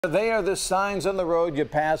They are the signs on the road you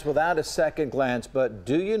pass without a second glance, but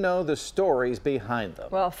do you know the stories behind them?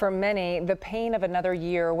 Well, for many, the pain of another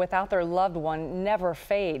year without their loved one never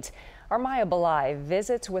fades. Our Maya Belay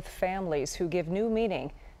visits with families who give new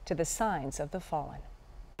meaning to the signs of the fallen.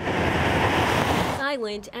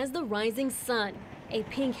 Silent as the rising sun, a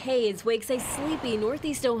pink haze wakes a sleepy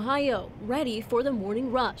Northeast Ohio, ready for the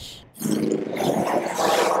morning rush.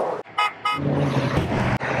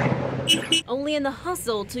 Only in the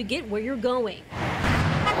hustle to get where you're going.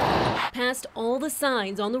 Past all the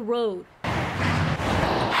signs on the road.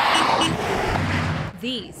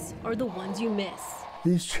 These are the ones you miss.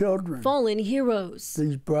 These children. Fallen heroes.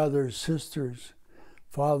 These brothers, sisters,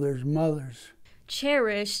 fathers, mothers.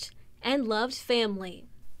 Cherished and loved family.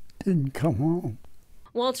 Didn't come home.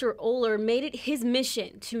 Walter Oler made it his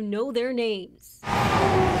mission to know their names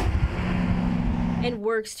and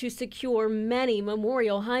works to secure many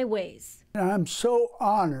memorial highways. I'm so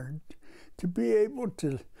honored to be able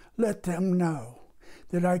to let them know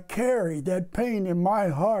that I carry that pain in my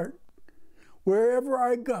heart wherever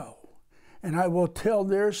I go, and I will tell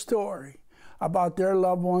their story about their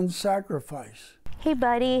loved one's sacrifice. Hey,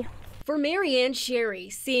 buddy. For Marianne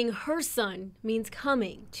Sherry, seeing her son means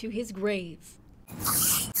coming to his grave.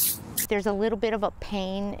 There's a little bit of a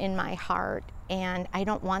pain in my heart, and I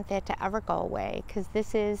don't want that to ever go away, because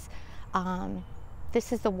this is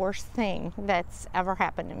the worst thing that's ever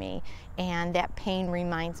happened to me, and that pain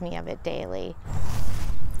reminds me of it daily.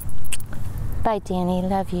 Bye, Danny.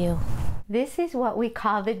 Love you. This is what we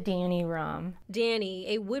call the Danny room. Danny,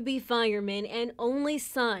 a would-be fireman and only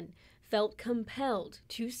son, felt compelled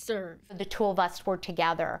to serve. The two of us were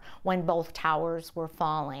together when both towers were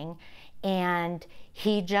falling, and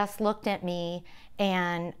he just looked at me,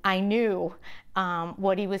 and I knew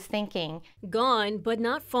what he was thinking. Gone, but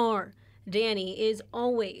not far. Danny is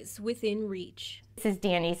always within reach. This is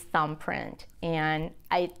Danny's thumbprint, and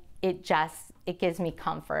it gives me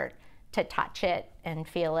comfort to touch it and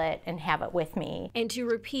feel it and have it with me. And to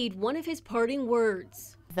repeat one of his parting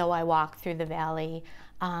words. Though I walk through the valley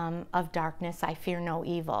of darkness, I fear no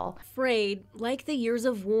evil. Frayed like the years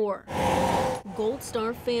of war. Gold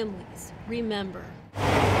Star families remember.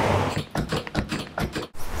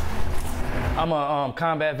 I'm a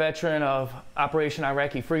combat veteran of Operation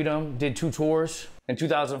Iraqi Freedom, did 2 tours in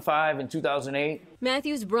 2005 and 2008.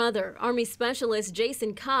 Matthew's brother, Army Specialist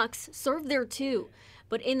Jason Cox, served there too.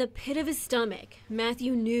 But in the pit of his stomach,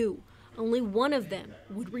 Matthew knew only one of them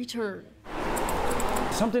would return.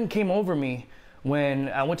 Something came over me when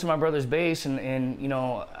I went to my brother's base, and you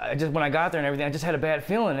know, when I got there and everything, I just had a bad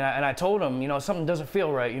feeling, and I told him, you know, something doesn't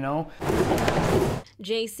feel right, you know.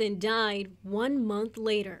 Jason died 1 month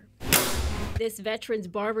later. This veteran's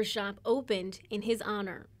barbershop opened in his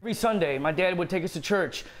honor. Every Sunday, my dad would take us to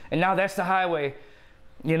church, and now that's the highway,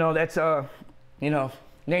 you know, that's, you know,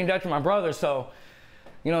 named after my brother, so,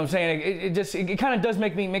 you know what I'm saying, it kind of does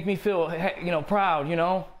make me feel, you know, proud, you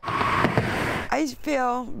know. I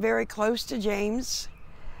feel very close to James.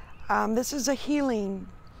 This is a healing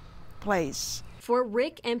place. For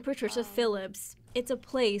Rick and Patricia Phillips, it's a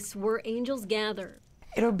place where angels gather.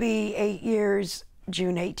 It'll be 8 years,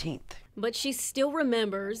 June 18th. But she still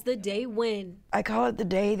remembers the day when. I call it the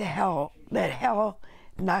day that hell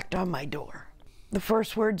knocked on my door. The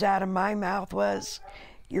first words out of my mouth was,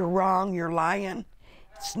 "You're wrong, you're lying.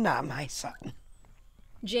 It's not my son."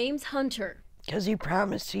 James Hunter. Because he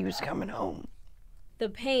promised he was coming home. The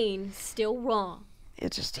pain still raw.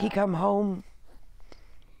 It's just he come home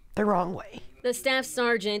the wrong way. The staff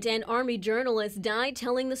sergeant and Army journalist died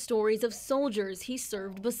telling the stories of soldiers he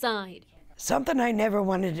served beside. Something I never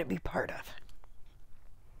wanted to be part of.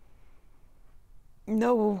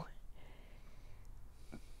 No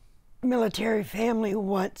military family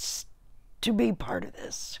wants to be part of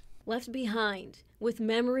this. Left behind with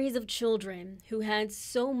memories of children who had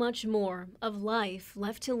so much more of life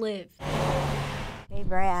left to live. Hey,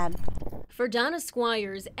 Brad. For Donna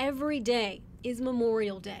Squires, every day is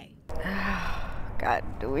Memorial Day. God,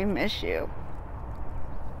 do we miss you.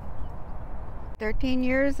 13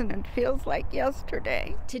 years and it feels like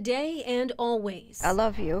yesterday. Today and always. I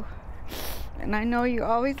love you. And I know you're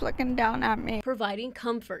always looking down at me. Providing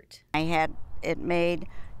comfort. I had it made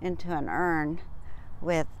into an urn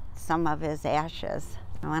with some of his ashes.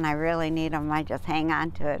 And when I really need them, I just hang on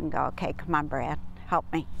to it and go, okay, come on, Brad,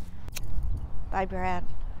 help me. Bye, Brad.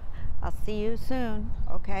 I'll see you soon.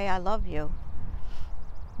 Okay, I love you.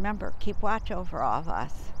 Remember, keep watch over all of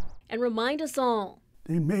us. And remind us all.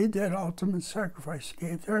 They made that ultimate sacrifice,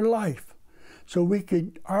 gave their life, so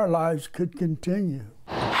our lives could continue.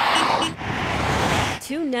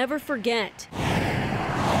 To never forget.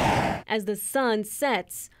 as the sun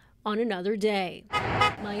sets on another day.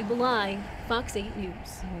 Maya Belai, Fox 8 News.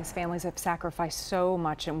 These families have sacrificed so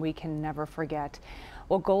much, and we can never forget.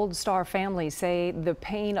 Well, Gold Star families say the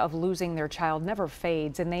pain of losing their child never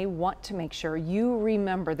fades, and they want to make sure you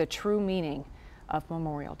remember the true meaning of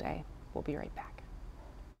Memorial Day. We'll be right back.